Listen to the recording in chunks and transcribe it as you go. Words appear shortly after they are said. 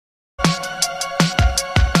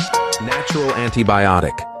natural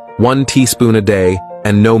antibiotic. 1 teaspoon a day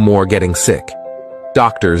and no more getting sick.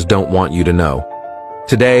 Doctors don't want you to know.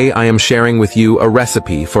 Today, I am sharing with you a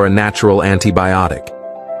recipe for a natural antibiotic.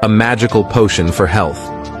 A magical potion for health.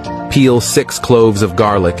 Peel 6 cloves of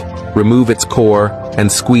garlic, remove its core, and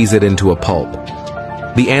squeeze it into a pulp.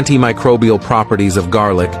 The antimicrobial properties of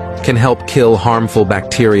garlic can help kill harmful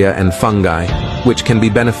bacteria and fungi, which can be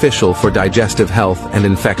beneficial for digestive health and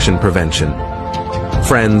infection prevention.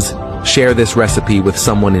 Friends, share this recipe with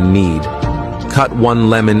someone in need. Cut 1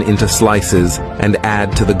 lemon into slices and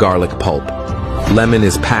add to the garlic pulp. Lemon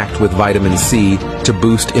is packed with vitamin C to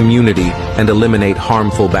boost immunity and eliminate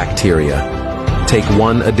harmful bacteria. Take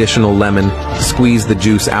 1 additional lemon, squeeze the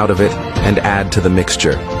juice out of it, and add to the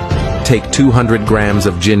mixture. Take 200 grams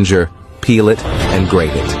of ginger, peel it, and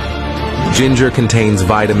grate it. Ginger contains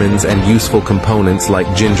vitamins and useful components like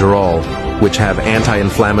gingerol, which have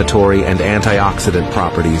anti-inflammatory and antioxidant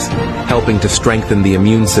properties, helping to strengthen the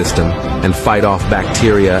immune system and fight off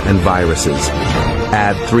bacteria and viruses.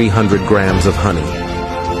 Add 300 grams of honey.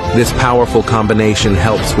 This powerful combination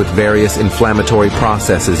helps with various inflammatory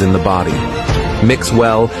processes in the body. Mix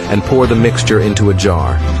well and pour the mixture into a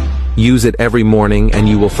jar. Use it every morning and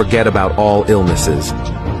you will forget about all illnesses.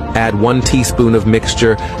 Add 1 teaspoon of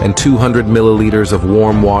mixture and 200 milliliters of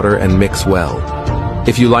warm water and mix well.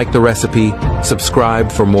 If you like the recipe,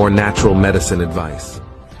 subscribe for more natural medicine advice.